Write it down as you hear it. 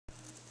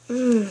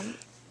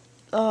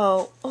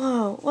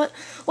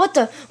What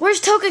the?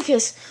 Where's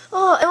Togekiss?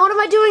 Oh, and what am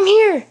I doing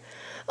here?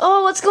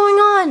 Oh, what's going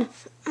on?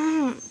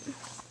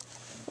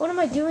 What am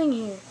I doing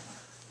here?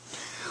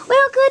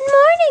 Well, good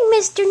morning,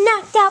 Mr.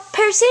 Knocked Out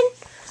Person.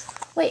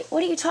 Wait,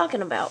 what are you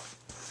talking about?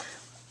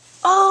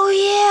 Oh,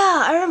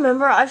 yeah, I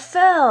remember. I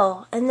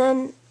fell, and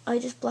then I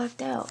just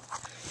blacked out.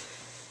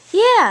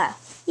 Yeah,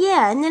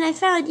 and then I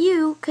found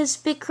you because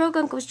Big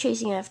Krogunk was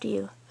chasing after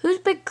you. Who's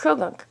Big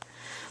Krogunk?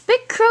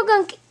 Big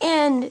Krogunk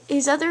and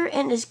his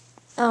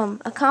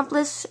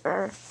accomplice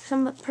or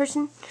some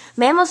person,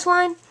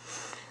 Mamoswine,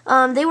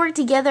 they work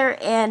together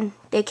and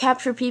they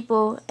capture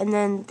people, and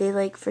then they,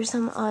 like, for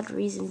some odd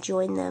reason,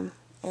 join them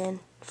and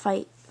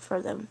fight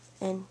for them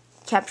and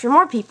capture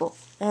more people,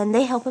 and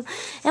they help them.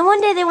 And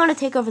one day they want to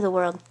take over the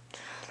world.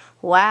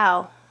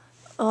 Wow.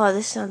 Oh,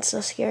 this sounds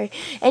so scary.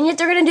 And yet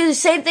they're going to do the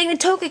same thing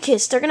to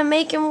Togekiss. They're going to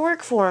make him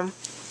work for him.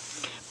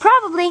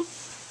 Probably.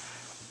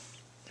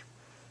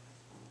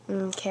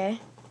 Okay.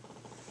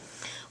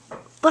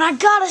 But I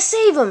gotta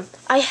save him.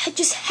 I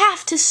just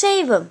have to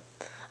save him.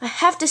 I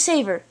have to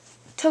save her.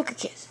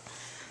 Togekiss.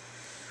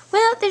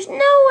 Well, there's no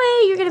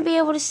way you're going to be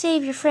able to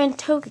save your friend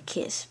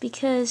Togekiss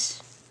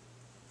because,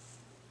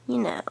 you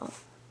know,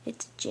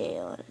 it's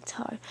jail and it's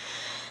hard.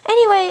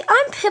 Anyway,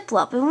 I'm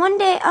Piplup, and one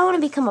day I want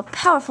to become a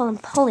powerful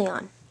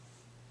Empoleon.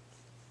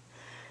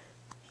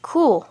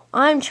 Cool.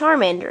 I'm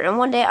Charmander, and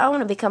one day I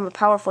want to become a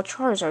powerful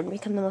Charizard and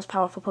become the most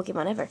powerful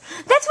Pokemon ever.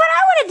 That's what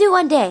I want to do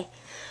one day.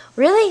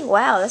 Really?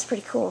 Wow, that's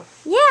pretty cool.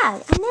 Yeah,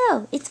 I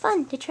know. It's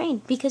fun to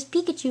train because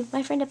Pikachu,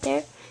 my friend up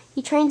there,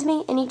 he trains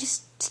me and he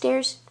just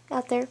stares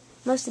out there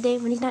most of the day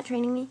when he's not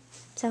training me.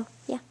 So,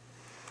 yeah.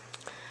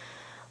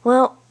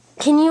 Well,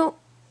 can you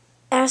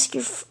ask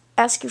your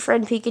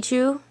friend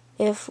Pikachu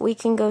if we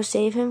can go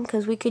save him?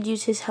 Because we could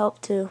use his help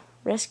to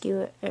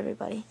rescue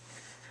everybody.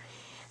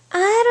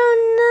 I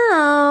don't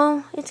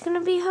know. It's going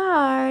to be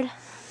hard.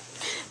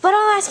 But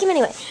I'll ask him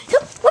anyway.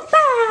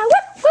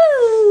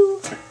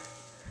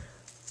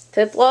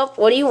 Piplup,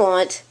 what do you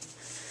want?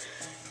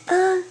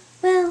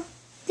 Well,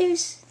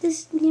 there's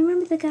this, you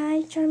remember the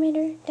guy,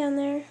 Charmander, down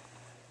there?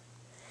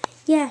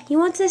 Yeah, he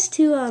wants us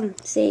to,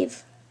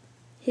 save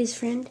his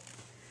friend.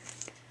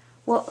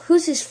 Well,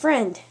 who's his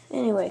friend,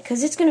 anyway?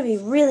 Because it's going to be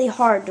really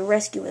hard to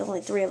rescue with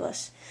only 3 of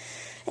us.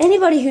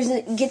 Anybody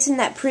who gets in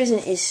that prison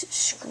is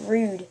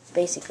screwed,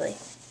 basically.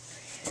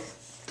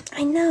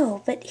 I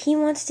know, but he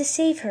wants to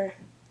save her.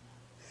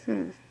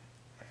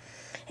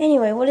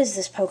 Anyway, what is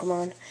this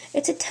Pokemon?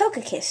 It's a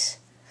Togekiss.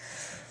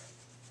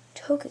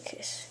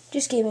 Togekiss.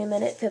 Just give me a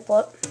minute,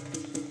 Piplup.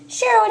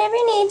 Sure, whatever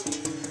you need.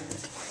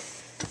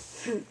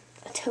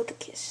 A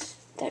Togekiss.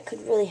 That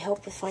could really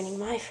help with finding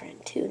my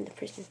friend, too, in the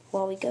prison.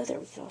 While we go there,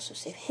 we could also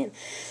save him,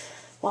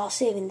 while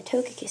saving the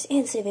Togekiss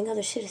and saving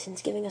other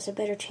citizens, giving us a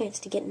better chance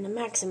to get in the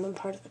maximum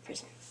part of the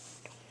prison.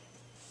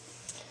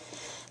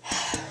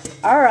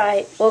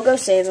 Alright, we'll go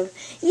save him.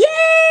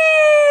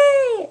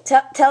 Yay!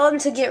 Tell him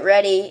to get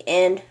ready,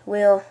 and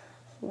we'll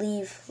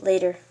leave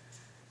later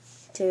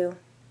to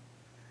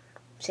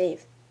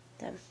save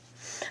them.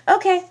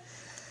 Okay,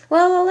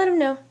 well, I'll let him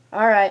know.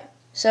 Alright,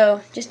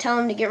 so just tell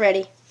him to get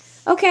ready.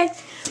 Okay.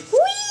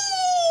 Whee!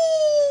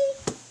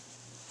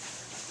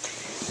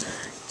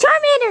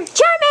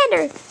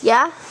 Charmander!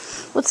 Yeah?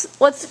 What's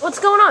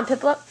going on,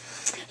 Piplup?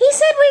 He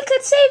said we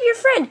could save your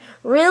friend.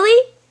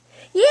 Really?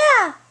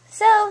 Yeah.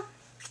 So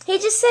he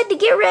just said to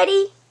get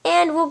ready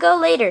and we'll go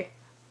later.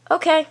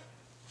 Okay.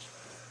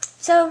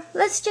 So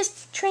let's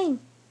just train.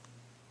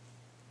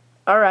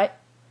 Alright.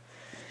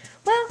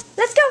 Well,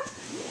 let's go.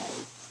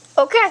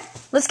 Okay,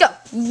 let's go.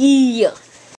 Yeah.